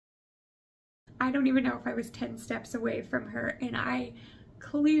I don't even know if I was 10 steps away from her, and I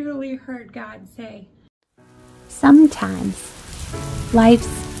clearly heard God say, "Sometimes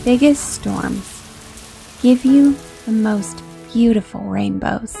life's biggest storms give you the most beautiful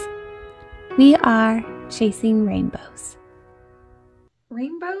rainbows." We are chasing rainbows.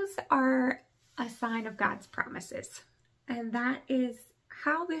 Rainbows are a sign of God's promises, and that is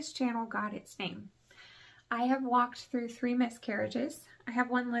how this channel got its name. I have walked through 3 miscarriages. I have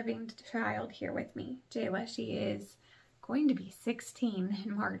 1 living child here with me, Jayla. She is going to be 16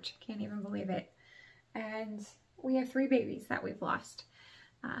 in March. Can't even believe it. And we have 3 babies that we've lost.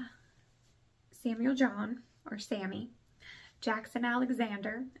 Samuel John, or Sammy, Jackson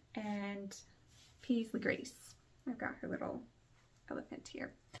Alexander, and Paisley Grace. I've got her little elephant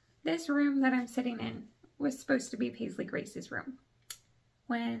here. This room that I'm sitting in was supposed to be Paisley Grace's room.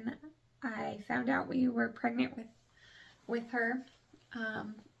 When I found out we were pregnant with her,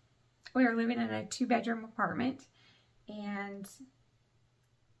 we were living in a 2-bedroom apartment, and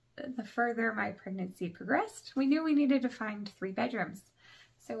the further my pregnancy progressed, we knew we needed to find 3 bedrooms.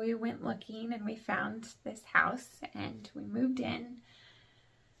 So we went looking and we found this house and we moved in.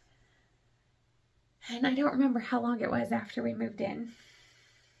 And I don't remember how long it was after we moved in,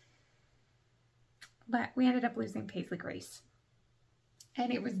 but we ended up losing Paisley Grace.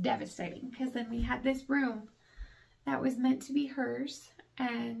 And it was devastating because then we had this room that was meant to be hers,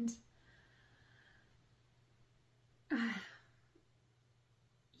 and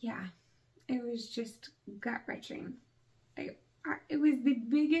yeah, it was just gut-wrenching. It was the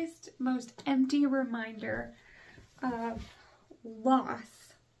biggest, most empty reminder of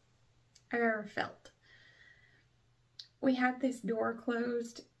loss I've ever felt. We had this door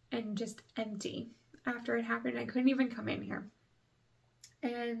closed and just empty. After it happened, I couldn't even come in here.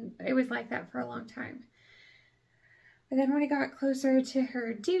 And it was like that for a long time. But then when it got closer to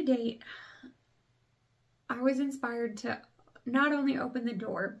her due date, I was inspired to not only open the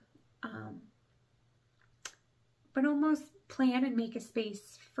door, but almost plan and make a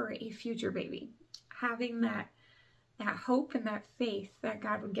space for a future baby. Having that hope and that faith that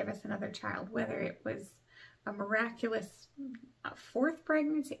God would give us another child, whether it was a miraculous 4th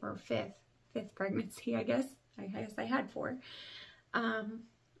pregnancy or 5th pregnancy, I guess I had 4.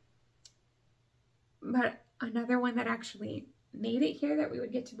 But another one that actually made it here that we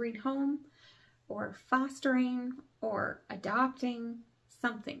would get to bring home, or fostering, or adopting,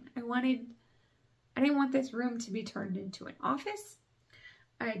 something. I didn't want this room to be turned into an office.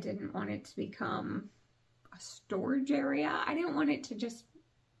 I didn't want it to become a storage area. I didn't want it to just,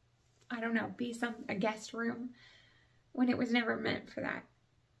 I don't know, be a guest room when it was never meant for that.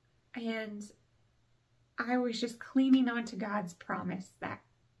 And I was just clinging on to God's promise that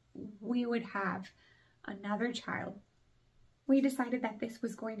we would have another child. We decided that this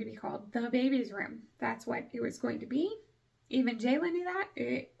was going to be called the baby's room. That's what it was going to be. Even Jayla knew that.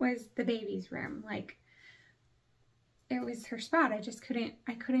 It was the baby's room. Like, it was her spot. I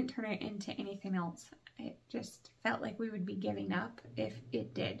couldn't turn it into anything else. It just felt like we would be giving up if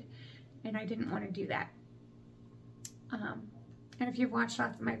it did. And I didn't want to do that. And if you've watched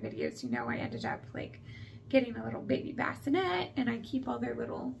lots of my videos, you know I ended up like getting a little baby bassinet, and I keep all their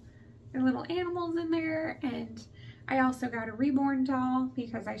little animals in there. And I also got a reborn doll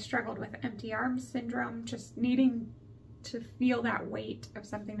because I struggled with empty arms syndrome, just needing to feel that weight of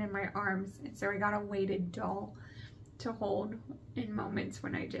something in my arms. And so I got a weighted doll to hold in moments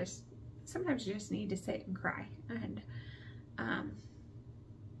when I sometimes you just need to sit and cry. And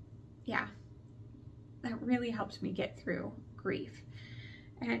yeah, that really helped me get through grief.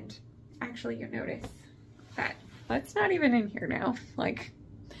 And actually, you notice that that's not even in here now. Like,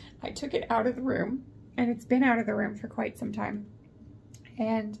 I took it out of the room, and it's been out of the room for quite some time.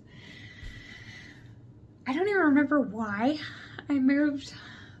 And I don't even remember why I moved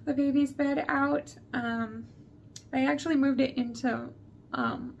the baby's bed out. I actually moved it into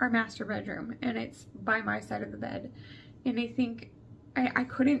our master bedroom, and it's by my side of the bed. And I think I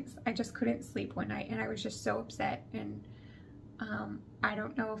just couldn't sleep one night, and I was just so upset. And I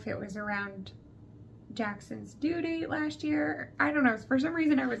don't know if it was around Jackson's due date last year. I don't know. For some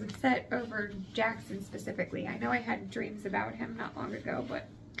reason, I was upset over Jackson specifically. I know I had dreams about him not long ago, but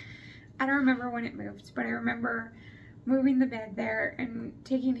I don't remember when it moved. But I remember moving the bed there and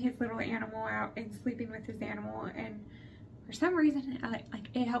taking his little animal out and sleeping with his animal. And for some reason,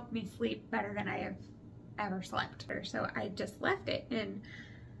 it helped me sleep better than I have ever slept. So I just left it. And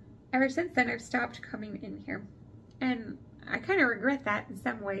ever since then, I've stopped coming in here. And I kind of regret that in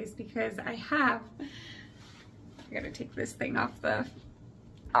some ways, because I gotta take this thing off the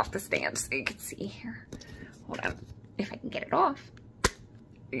stand so you can see here. Hold on, if I can get it off.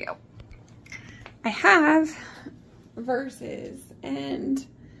 There you go. I have verses and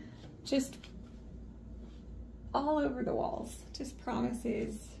just all over the walls, just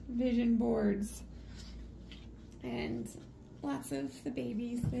promises, vision boards, and lots of the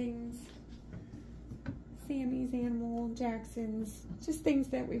babies' things, Sammy's animal, Jackson's, just things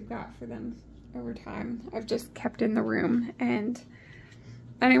that we've got for them over time. I've just kept in the room, and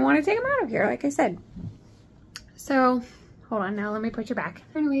I didn't want to take them out of here, like I said. So, hold on now, let me put you back.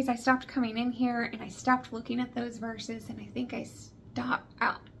 Anyways, I stopped coming in here, and I stopped looking at those verses, and I think I stopped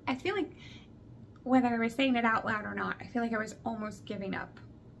out. I feel like, whether I was saying it out loud or not, I feel like I was almost giving up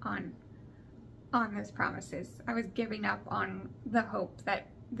on those promises. I was giving up on the hope that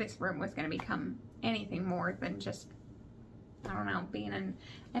this room was going to become anything more than just, I don't know, being an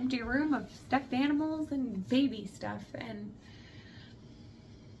empty room of stuffed animals and baby stuff. And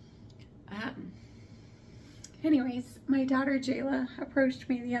anyways, my daughter Jayla approached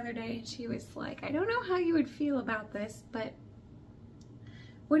me the other day, and she was like, I don't know how you would feel about this, but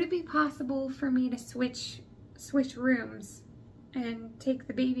would it be possible for me to switch rooms and take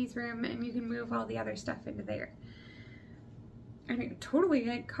the baby's room, and you can move all the other stuff into there? And it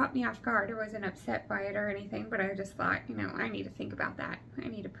totally caught me off guard. I wasn't upset by it or anything, but I just thought, you know, I need to think about that. I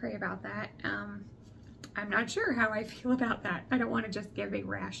need to pray about that. I'm not sure how I feel about that. I don't want to just give a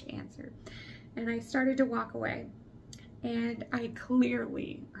rash answer. And I started to walk away, and I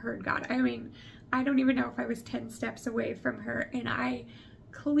clearly heard God. I mean, I don't even know if I was 10 steps away from her, and I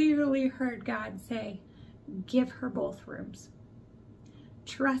clearly heard God say, give her both rooms.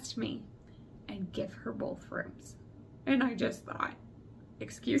 Trust me and give her both rooms. And I just thought,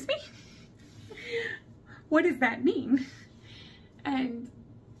 excuse me? What does that mean? And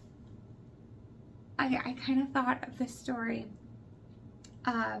I kind of thought of the story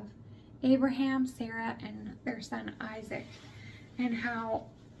of Abraham, Sarah, and their son Isaac, and how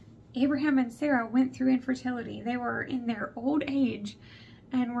Abraham and Sarah went through infertility. They were in their old age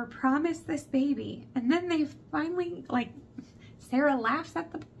and were promised this baby, and then they finally, like, Sarah laughs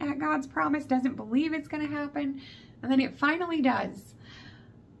at God's promise, doesn't believe it's going to happen, and then it finally does.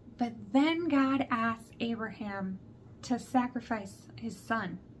 But then God asks Abraham to sacrifice his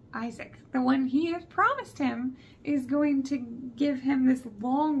son, Isaac. The one he has promised him is going to give him this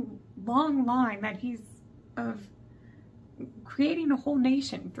long, long line that he's of creating a whole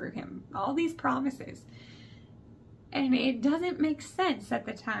nation through him. All these promises. And it doesn't make sense at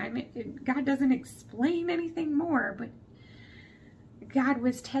the time. God doesn't explain anything more, but God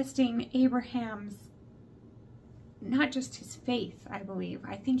was testing Abraham's, not just his faith, I believe.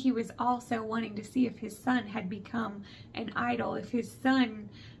 I think he was also wanting to see if his son had become an idol, if his son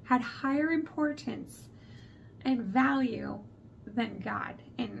had higher importance and value than God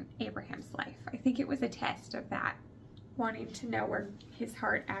in Abraham's life. I think it was a test of that, wanting to know where his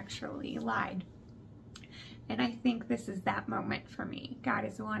heart actually lied. And I think this is that moment for me. God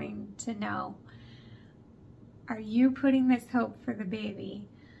is wanting to know, are you putting this hope for the baby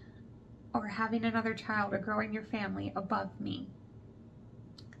or having another child or growing your family above me?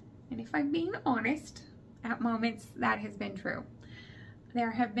 And if I'm being honest, at moments that has been true.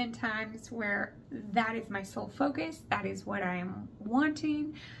 There have been times where that is my sole focus, that is what I am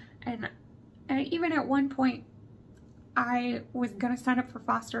wanting, and even at one point I was going to sign up for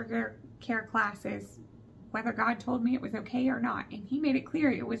foster care classes, whether God told me it was okay or not, and he made it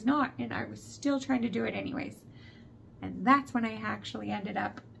clear it was not, and I was still trying to do it anyways. And that's when I actually ended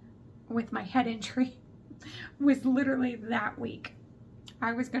up with my head injury. Was literally that week.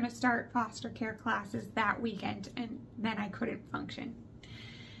 I was going to start foster care classes that weekend, and then I couldn't function.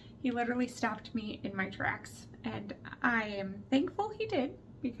 He literally stopped me in my tracks, and I am thankful he did,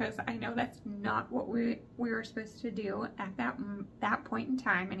 because I know that's not what we were supposed to do at that point in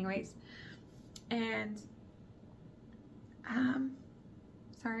time anyways. And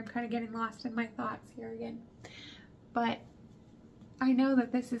sorry, I'm kind of getting lost in my thoughts here again, but I know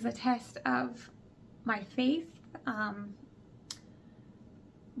that this is a test of my faith,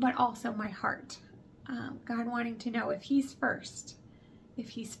 but also my heart. God wanting to know if he's first,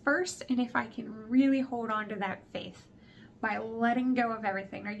 and if I can really hold on to that faith by letting go of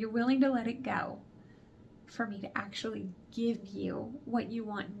everything. Are you willing to let it go for me to actually give you what you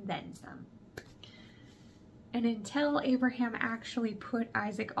want and then some? And until Abraham actually put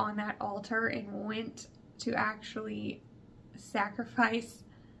Isaac on that altar and went to actually sacrifice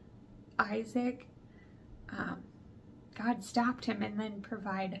Isaac, God stopped him and then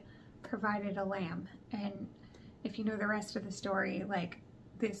provided a lamb. And if you know the rest of the story, like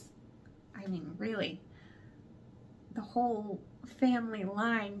this, I mean, really, the whole family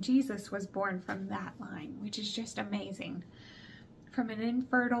line, Jesus was born from that line, which is just amazing. From an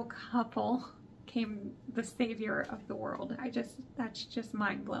infertile couple became the savior of the world. That's just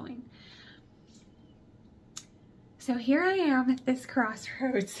mind-blowing. So here I am at this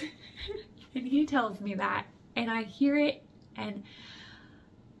crossroads and he tells me that, and I hear it, and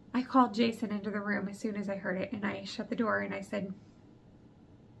I called Jason into the room as soon as I heard it, and I shut the door and I said,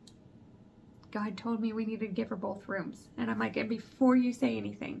 God told me we needed to give her both rooms. And I'm like, and before you say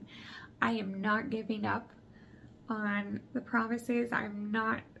anything, I am not giving up on the promises. I'm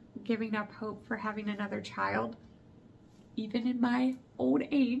not giving up hope for having another child, even in my old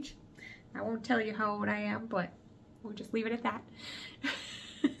age. I won't tell you how old I am, but we'll just leave it at that.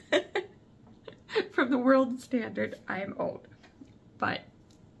 From the world's standard, I am old. But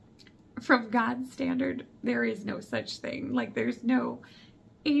from God's standard, there is no such thing. Like, there's no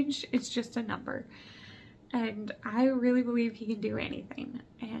age, it's just a number. And I really believe he can do anything.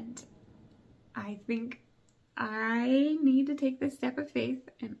 And I think I need to take this step of faith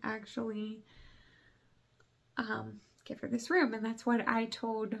and actually give her this room. And that's what I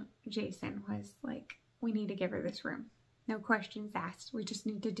told Jason, was like, we need to give her this room. No questions asked. We just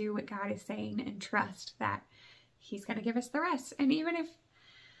need to do what God is saying and trust that he's going to give us the rest. And even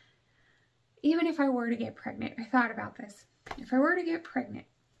if I were to get pregnant, I thought about this. If I were to get pregnant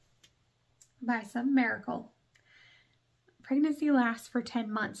by some miracle, pregnancy lasts for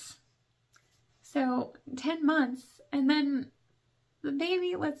 10 months. So 10 months, and then the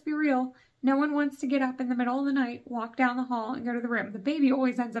baby, let's be real, no one wants to get up in the middle of the night, walk down the hall, and go to the room. The baby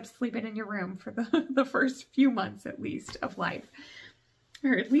always ends up sleeping in your room for the first few months, at least, of life.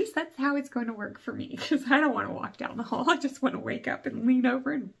 Or at least that's how it's going to work for me, because I don't want to walk down the hall. I just want to wake up and lean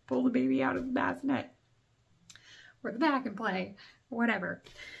over and pull the baby out of the bassinet, or the back and play, whatever.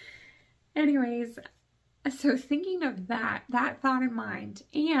 Anyways, so thinking of that thought in mind,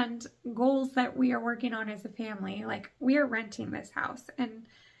 and goals that we are working on as a family, like, we are renting this house, and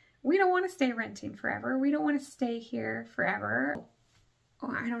we don't want to stay renting forever. We don't want to stay here forever.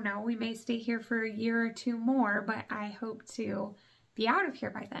 Well, I don't know, we may stay here for a year or two more, but I hope to be out of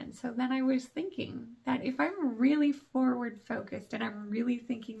here by then. So then I was thinking that if I'm really forward focused and I'm really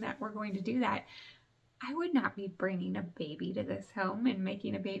thinking that we're going to do that, I would not be bringing a baby to this home and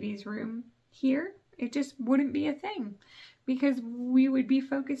making a baby's room here. It just wouldn't be a thing, because we would be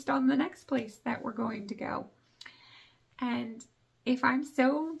focused on the next place that we're going to go. And if I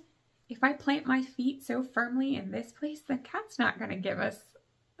plant my feet so firmly in this place, then God's not going to give us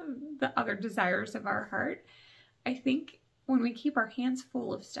the other desires of our heart. I think when we keep our hands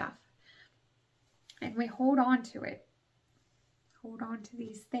full of stuff and we hold on to it, hold on to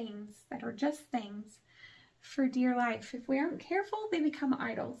these things that are just things for dear life, if we aren't careful, they become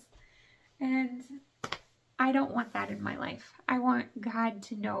idols. And I don't want that in my life. I want God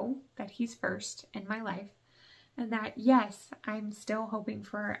to know that he's first in my life, and that, yes, I'm still hoping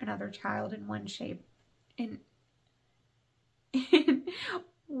for another child in one shape, in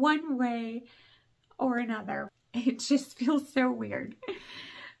one way or another. It just feels so weird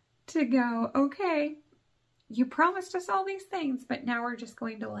to go, okay, you promised us all these things, but now we're just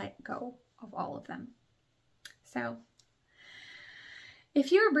going to let go of all of them. So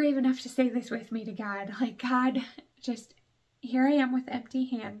if you are brave enough to say this with me to God, like, God, just, here I am with empty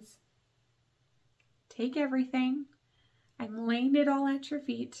hands. Take everything. I'm laying it all at your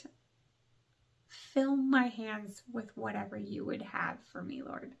feet. Fill my hands with whatever you would have for me,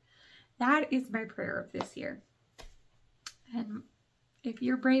 Lord. That is my prayer of this year. And if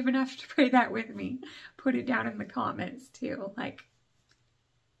you're brave enough to pray that with me, put it down in the comments too. Like,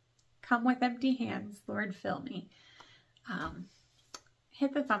 come with empty hands, Lord, fill me.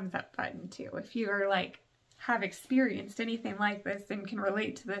 Hit the thumbs up button too if you are like, have experienced anything like this and can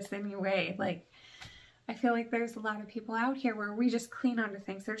relate to this anyway. Like, I feel like there's a lot of people out here where we just cling on to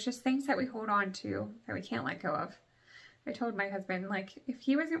things. There's just things that we hold on to that we can't let go of. I told my husband, like, if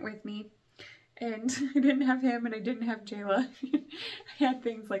he wasn't with me and I didn't have him and I didn't have Jayla, I had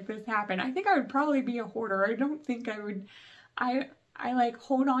things like this happen, I think I would probably be a hoarder. I don't think I would. I like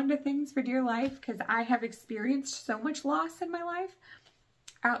hold on to things for dear life because I have experienced so much loss in my life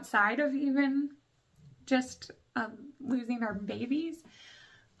outside of even just losing our babies.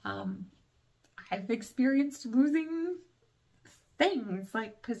 I've experienced losing things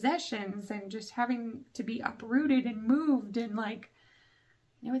like possessions and just having to be uprooted and moved, and like,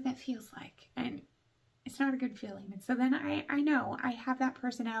 I know what that feels like, and it's not a good feeling. And so then I know I have that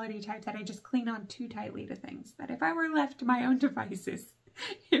personality type that I just cling on too tightly to things, that if I were left to my own devices,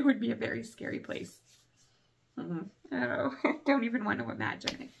 it would be a very scary place. Oh, I don't even want to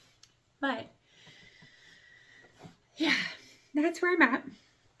imagine it. But yeah, that's where I'm at.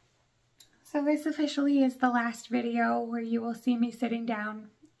 So this officially is the last video where you will see me sitting down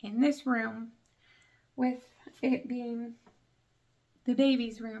in this room with it being the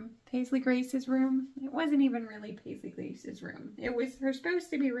baby's room, Paisley Grace's room. It wasn't even really Paisley Grace's room. It was her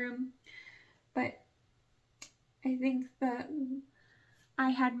supposed to be room, but I think that I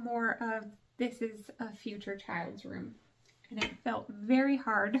had more of this is a future child's room, and it felt very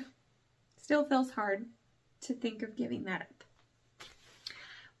hard, still feels hard to think of giving that up.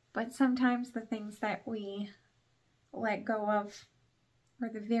 But sometimes the things that we let go of are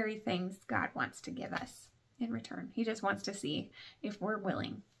the very things God wants to give us in return. He just wants to see if we're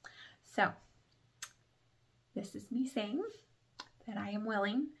willing. So this is me saying that I am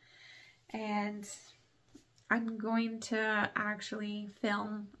willing, and I'm going to actually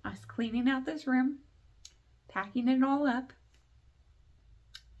film us cleaning out this room, packing it all up,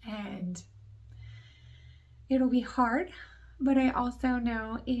 and it'll be hard, but I also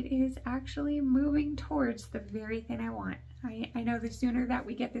know it is actually moving towards the very thing I want. I know the sooner that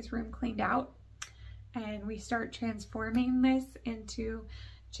we get this room cleaned out and we start transforming this into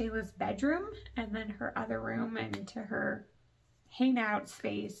Jayla's bedroom and then her other room and into her hangout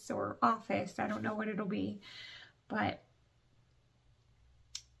space or office. I don't know what it'll be, but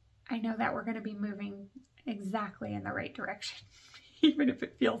I know that we're going to be moving exactly in the right direction, even if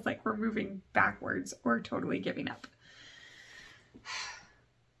it feels like we're moving backwards or totally giving up.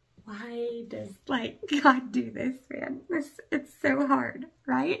 Why does God do this, man? It's so hard,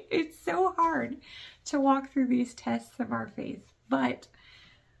 right? It's so hard to walk through these tests of our faith. But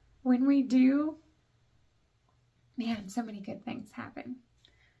when we do, man, so many good things happen.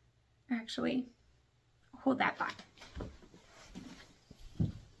 Actually, hold that thought.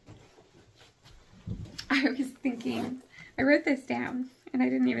 I was thinking, I wrote this down and I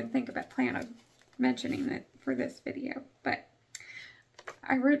didn't even plan on mentioning it for this video, but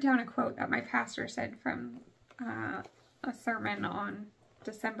I wrote down a quote that my pastor said from a sermon on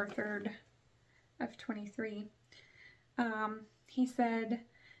December 3rd of 23. He said,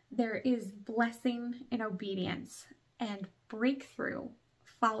 "There is blessing in obedience, and breakthrough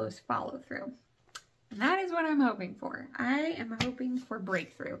follows follow through." And that is what I'm hoping for. I am hoping for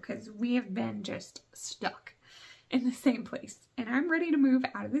breakthrough because we have been just stuck in the same place. And I'm ready to move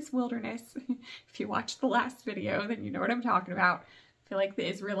out of this wilderness. If you watched the last video, then you know what I'm talking about. I feel like the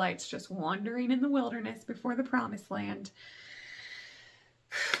Israelites just wandering in the wilderness before the promised land.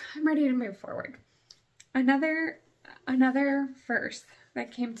 I'm ready to move forward. Another verse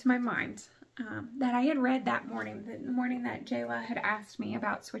that came to my mind that I had read that morning, the morning that Jayla had asked me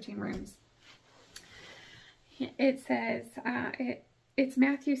about switching rooms. It says, it's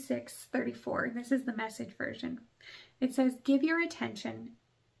Matthew 6:34, and this is the Message version. It says, "Give your attention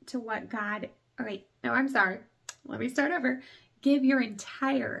to what God," oh wait, no, I'm sorry. Let me start over. "Give your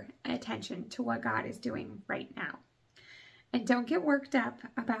entire attention to what God is doing right now. And don't get worked up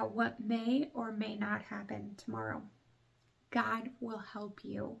about what may or may not happen tomorrow. God will help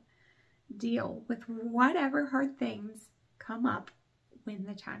you deal with whatever hard things come up when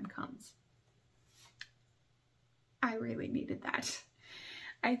the time comes." I really needed that.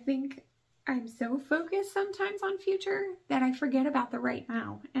 I think I'm so focused sometimes on future that I forget about the right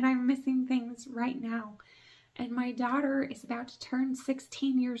now, and I'm missing things right now. And my daughter is about to turn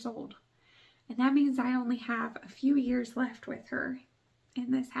 16 years old, and that means I only have a few years left with her in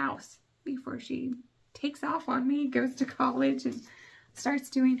this house before she takes off on me, goes to college, and starts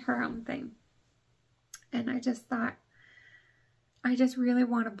doing her own thing. And I just thought, I just really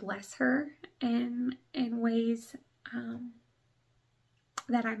want to bless her in ways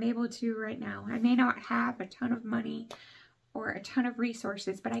that I'm able to right now. I may not have a ton of money or a ton of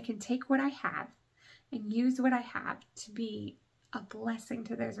resources, but I can take what I have and use what I have to be a blessing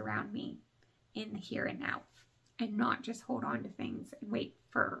to those around me in the here and now, and not just hold on to things and wait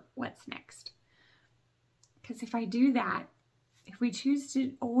for what's next. Because if I do that, if we choose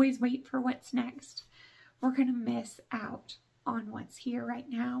to always wait for what's next, we're going to miss out on what's here right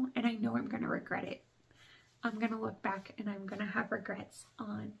now, and I know I'm going to regret it. I'm going to look back and I'm going to have regrets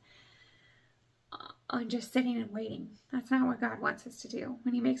on just sitting and waiting. That's not what God wants us to do.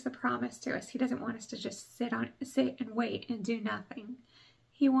 When He makes a promise to us, He doesn't want us to just sit and wait and do nothing.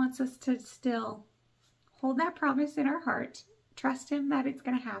 He wants us to still hold that promise in our heart, trust Him that it's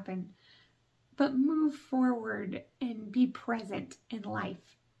going to happen, but move forward and be present in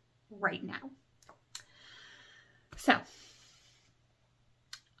life right now. So,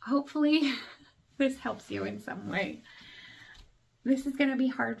 hopefully this helps you in some way. This is going to be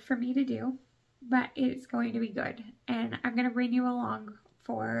hard for me to do, but it's going to be good. And I'm going to bring you along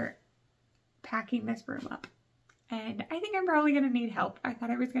for packing this room up. And I think I'm probably going to need help. I thought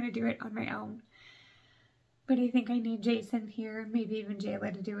I was going to do it on my own, but I think I need Jason here, maybe even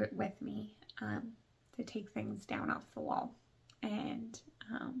Jayla, to do it with me, to to take things down off the wall and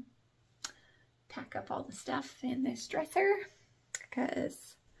pack up all the stuff in this dresser,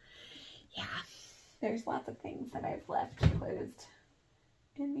 because yeah, there's lots of things that I've left closed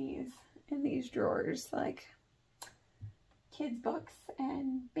in these drawers, like kids books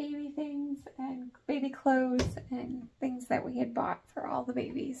and baby things and baby clothes and things that we had bought for all the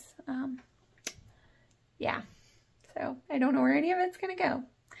babies. Yeah, so I don't know where any of it's gonna go.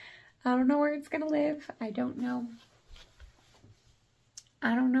 I don't know where it's gonna live. I don't know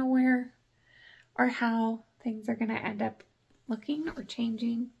where or how things are gonna end up looking or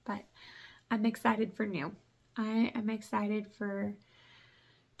changing, but I'm excited for new. I am excited for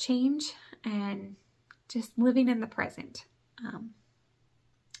change and just living in the present.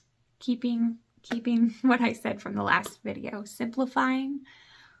 Keeping what I said from the last video, simplifying,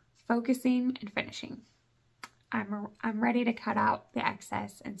 focusing, and finishing. I'm ready to cut out the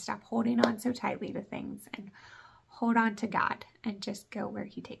excess and stop holding on so tightly to things and hold on to God and just go where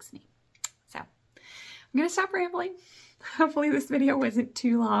He takes me. So I'm going to stop rambling. Hopefully this video wasn't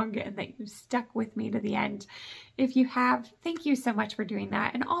too long and that you stuck with me to the end. If you have, thank you so much for doing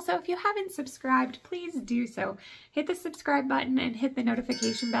that. And also, if you haven't subscribed, please do so. Hit the subscribe button and hit the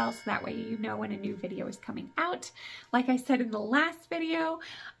notification bell so that way you know when a new video is coming out. Like I said in the last video,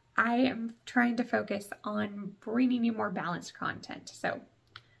 I am trying to focus on bringing you more balanced content. So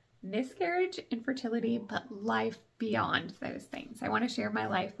miscarriage, infertility, but life beyond those things. I want to share my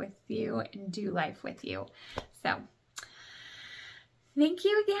life with you and do life with you. So thank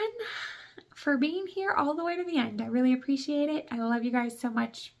you again for being here all the way to the end. I really appreciate it. I love you guys so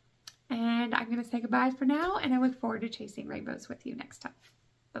much. And I'm going to say goodbye for now, and I look forward to chasing rainbows with you next time.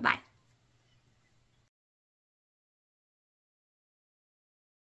 Bye-bye.